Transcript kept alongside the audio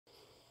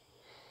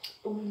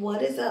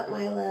What is up,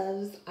 my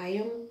loves? I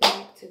am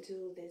back to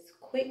do this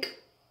quick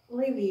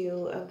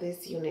review of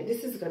this unit.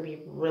 This is going to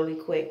be really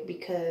quick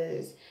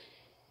because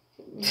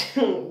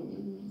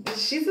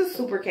she's a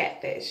super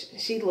catfish.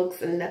 She looks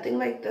nothing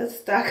like the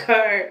stock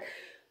art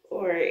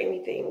or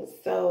anything.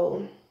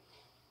 So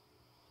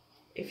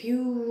if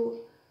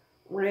you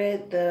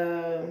read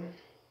the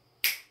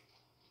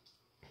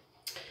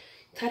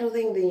title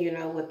thing, then you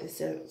know what this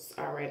is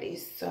already.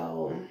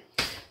 So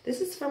this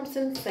is from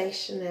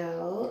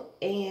Sensational,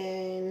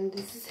 and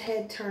this is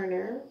Head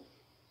Turner,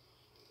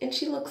 and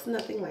she looks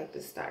nothing like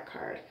the stock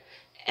card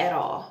at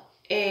all.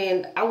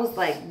 And I was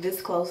like this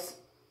close,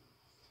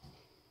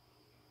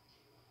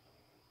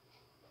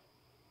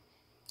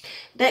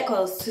 that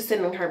close to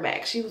sending her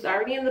back. She was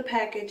already in the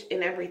package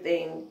and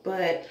everything,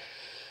 but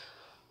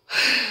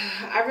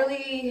I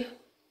really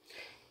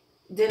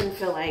didn't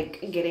feel like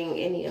getting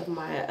any of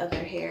my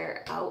other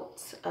hair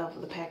out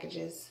of the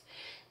packages.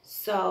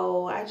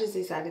 So I just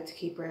decided to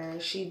keep her.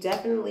 She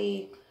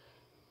definitely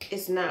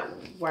is not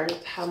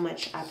worth how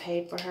much I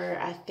paid for her.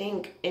 I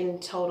think in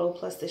total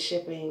plus the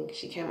shipping,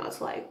 she came out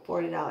to like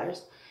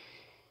 $40.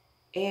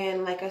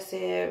 And like I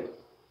said,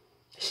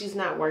 she's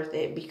not worth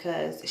it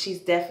because she's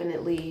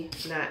definitely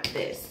not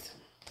this.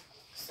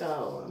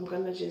 So I'm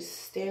gonna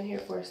just stand here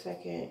for a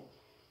second.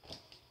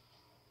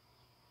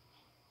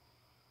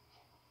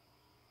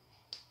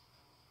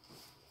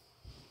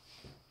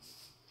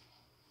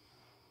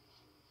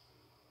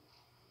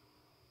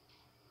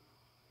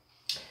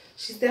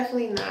 She's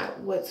definitely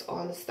not what's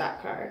on the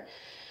stock card.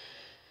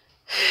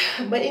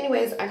 But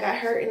anyways, I got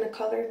her in the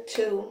color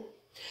 2.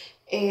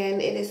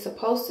 And it is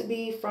supposed to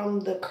be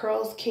from the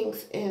Curls,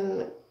 Kinks,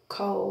 and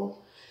Co.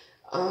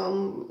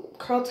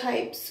 Curl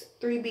types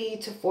 3B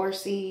to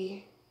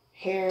 4C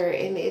hair.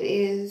 And it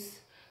is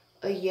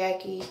a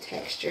yaki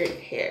textured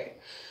hair.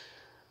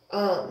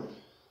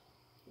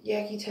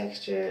 Yaki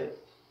textured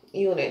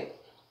unit.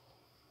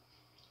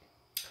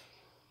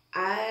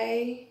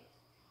 I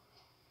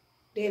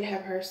did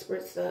have her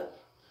spritzed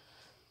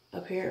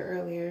up here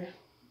earlier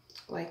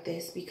like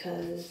this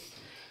because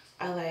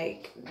I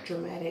like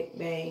dramatic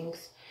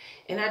bangs,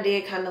 and I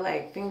did kind of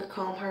like finger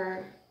comb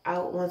her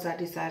out once I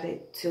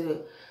decided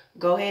to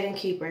go ahead and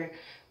keep her.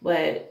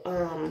 But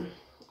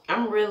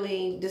I'm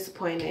really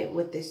disappointed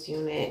with this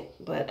unit,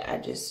 but I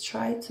just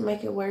tried to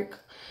make it work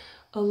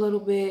a little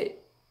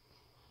bit.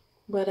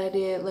 But I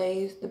did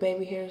lay the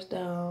baby hairs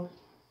down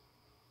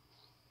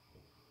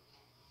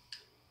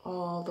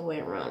all the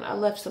way around. I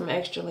left some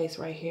extra lace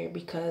right here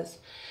because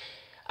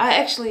I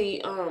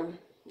actually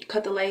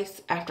cut the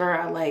lace after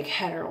I like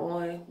had her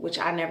on, which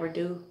I never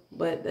do,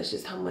 but that's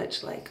just how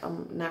much like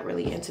I'm not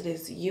really into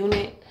this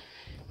unit.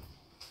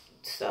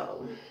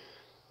 So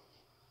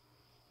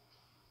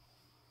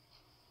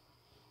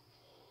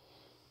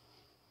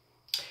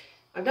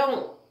I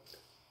don't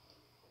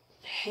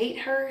hate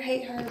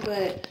her,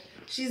 but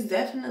she's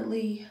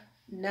definitely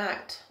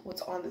not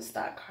what's on the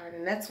stock card,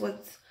 and that's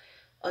what's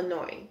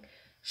annoying.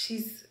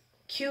 She's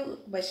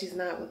cute, but she's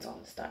not what's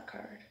on the stock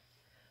card.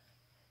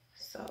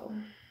 So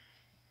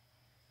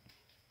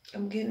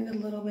I'm getting a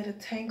little bit of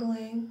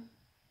tangling.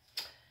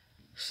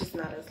 She's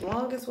not as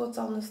long as what's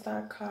on the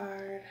stock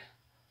card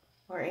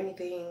or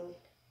anything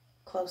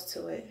close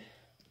to it.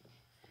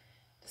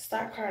 The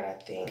stock card, I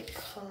think,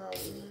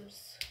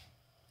 comes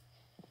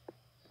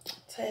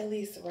to at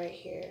least right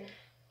here.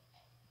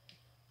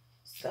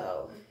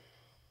 So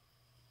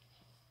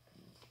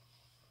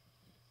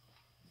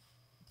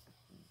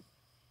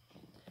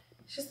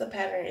it's just the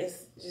pattern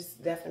is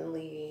just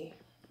definitely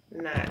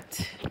not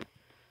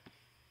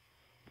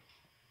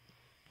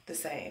the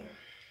same.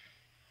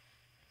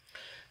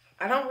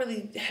 I don't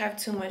really have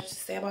too much to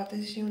say about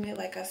this unit.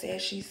 Like I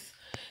said,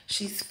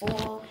 she's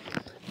full.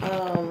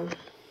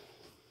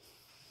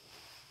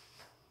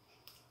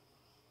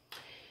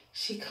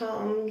 She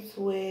comes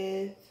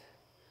with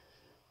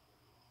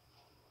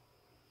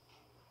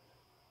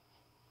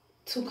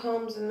 2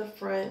 combs in the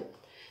front,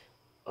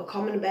 a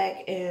comb in the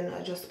back, and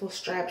adjustable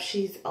straps.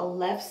 She's a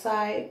left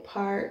side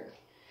part.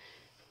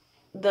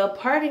 The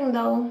parting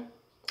though,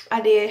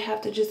 I did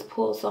have to just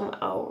pull some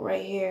out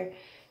right here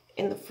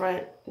in the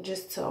front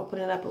just to open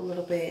it up a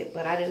little bit,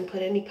 but I didn't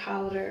put any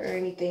powder or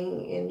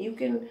anything, and you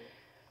can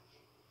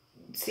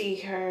see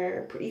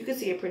her, you can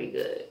see it pretty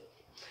good.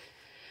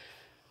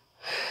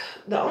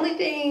 The only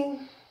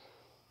thing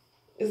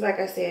is, like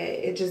I said,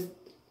 it just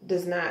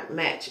does not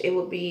match. It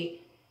would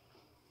be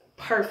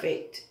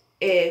perfect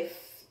if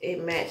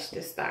it matched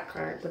the stock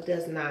card, but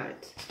does not.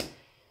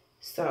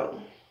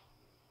 So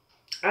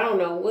I don't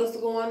know what's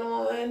going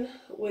on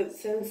with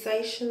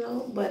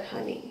Sensational, but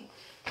honey,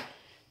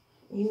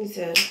 you need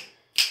to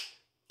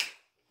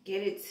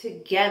get it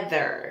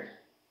together.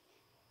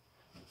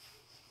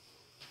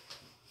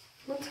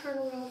 I'm gonna turn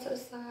around to the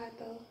side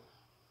though.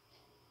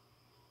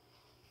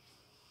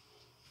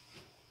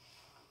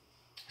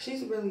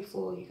 She's really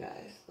full, you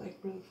guys, like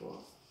really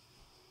full.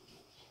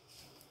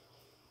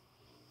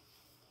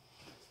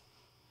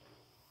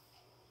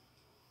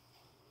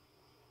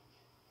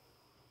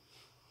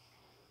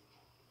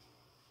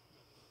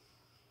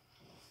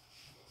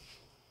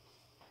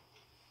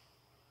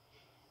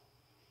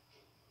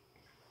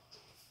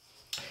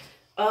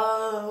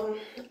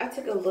 I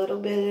took a little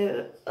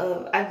bit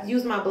of, I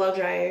used my blow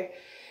dryer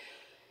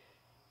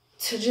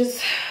to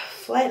just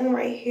flatten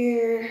right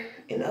here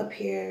and up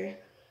here,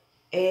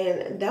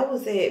 and that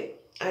was it.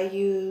 I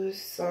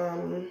used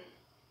some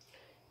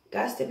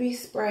Got to Be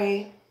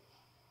spray.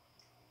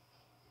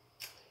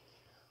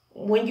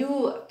 When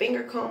you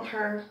finger comb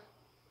her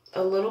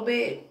a little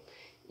bit,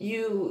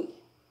 you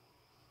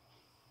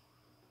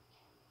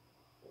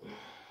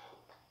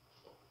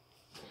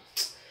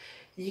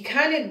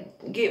kind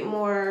of get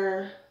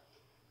more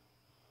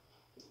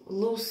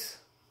loose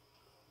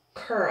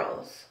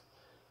curls,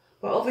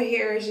 but over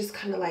here it's just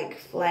kind of like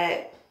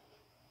flat.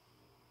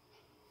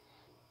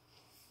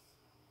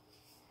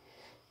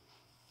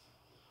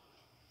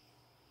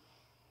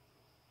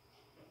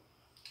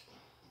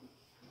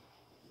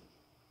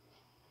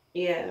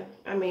 Yeah,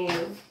 I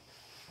mean,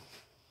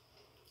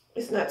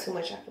 it's not too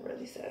much I can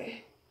really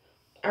say.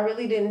 I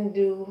really didn't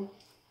do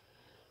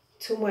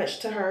too much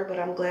to her, but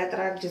I'm glad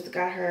that I just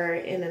got her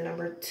in a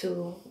number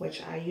 2,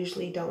 which I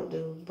usually don't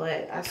do.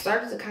 But I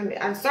started to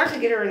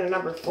get her in a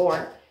number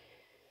 4.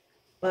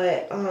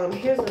 But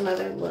here's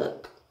another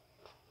look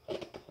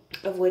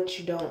of what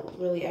you don't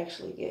really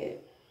actually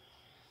get.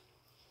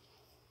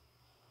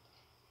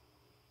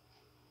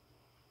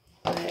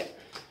 But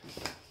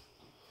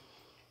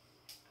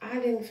I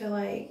didn't feel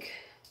like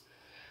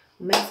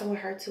messing with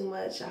her too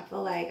much. I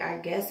feel like, I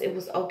guess it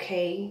was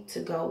okay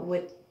to go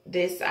with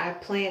this. I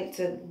planned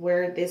to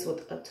wear this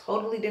with a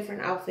totally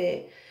different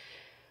outfit,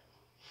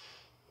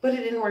 but it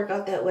didn't work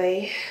out that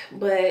way.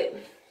 But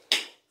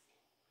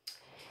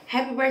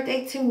happy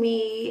birthday to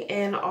me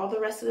and all the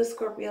rest of the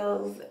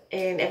Scorpios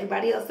and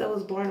everybody else that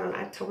was born on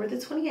October the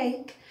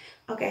 28th.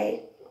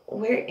 Okay,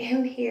 we're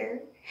in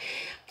here.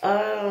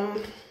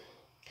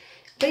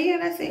 But yeah,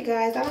 that's it,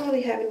 guys. I don't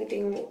really have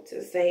anything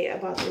to say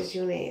about this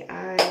unit.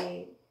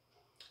 I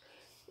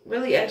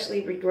really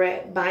actually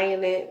regret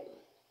buying it,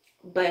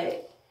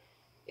 but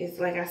it's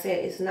like I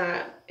said, it's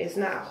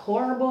not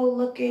horrible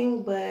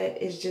looking, but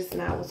it's just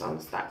not what's on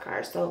the stock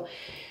card. So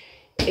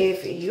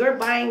if you're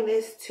buying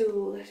this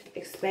to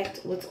expect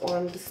what's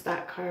on the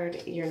stock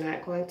card, you're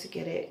not going to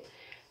get it.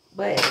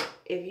 But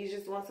if you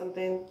just want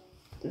something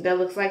that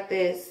looks like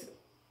this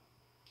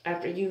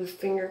after you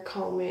finger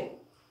comb it,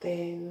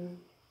 then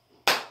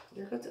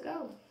you're good to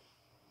go.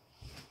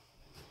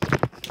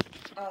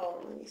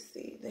 Oh, let me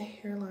see the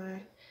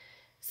hairline.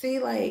 See,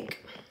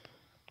 like,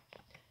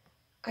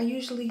 I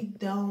usually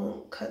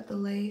don't cut the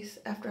lace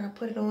after I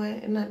put it on,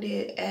 and I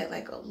did add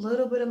like a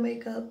little bit of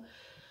makeup,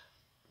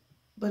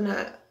 but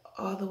not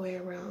all the way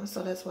around.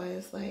 So that's why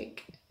it's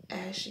like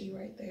ashy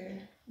right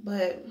there.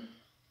 But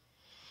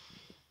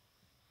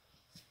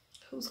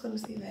who's gonna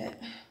see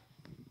that?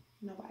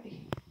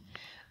 Nobody.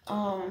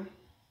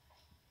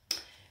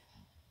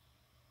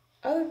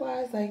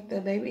 Otherwise, like, the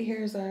baby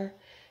hairs are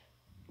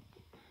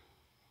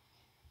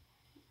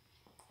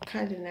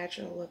kind of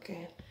natural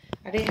looking.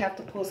 I did have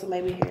to pull some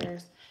baby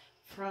hairs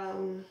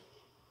from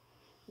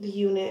the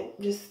unit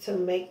just to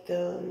make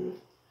them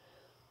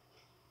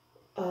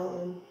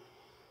come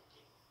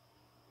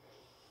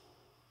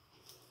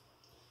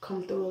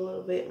through a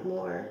little bit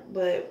more.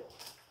 But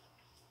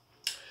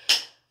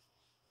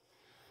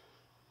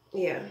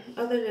yeah,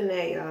 other than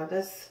that, y'all,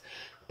 that's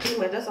pretty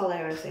much, that's all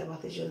I gotta say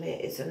about this unit.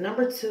 It's a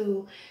number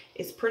 2.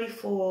 It's pretty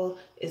full.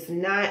 It's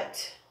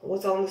not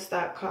what's on the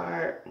stock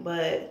card,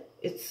 but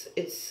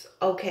it's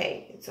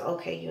okay. It's an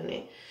okay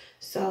unit.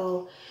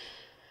 So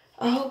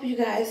I hope you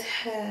guys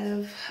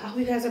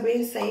are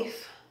being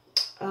safe.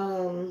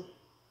 And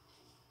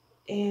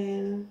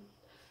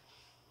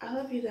I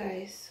love you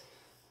guys.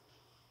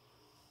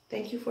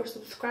 Thank you for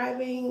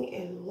subscribing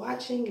and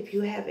watching. If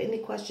you have any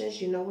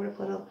questions, you know where to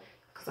put them,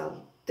 because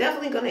I'm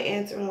definitely going to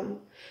answer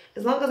them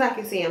as long as I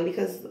can see them,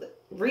 because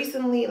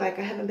recently, like,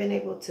 I haven't been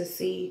able to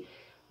see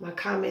my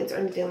comments or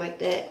anything like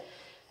that.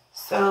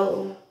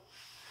 So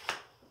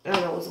I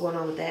don't know what's going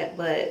on with that,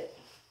 but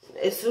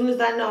as soon as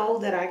I know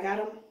that I got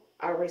them,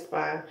 I'll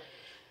respond.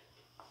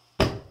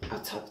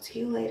 I'll talk to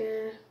you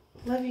later.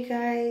 Love you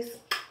guys.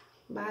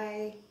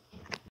 Bye.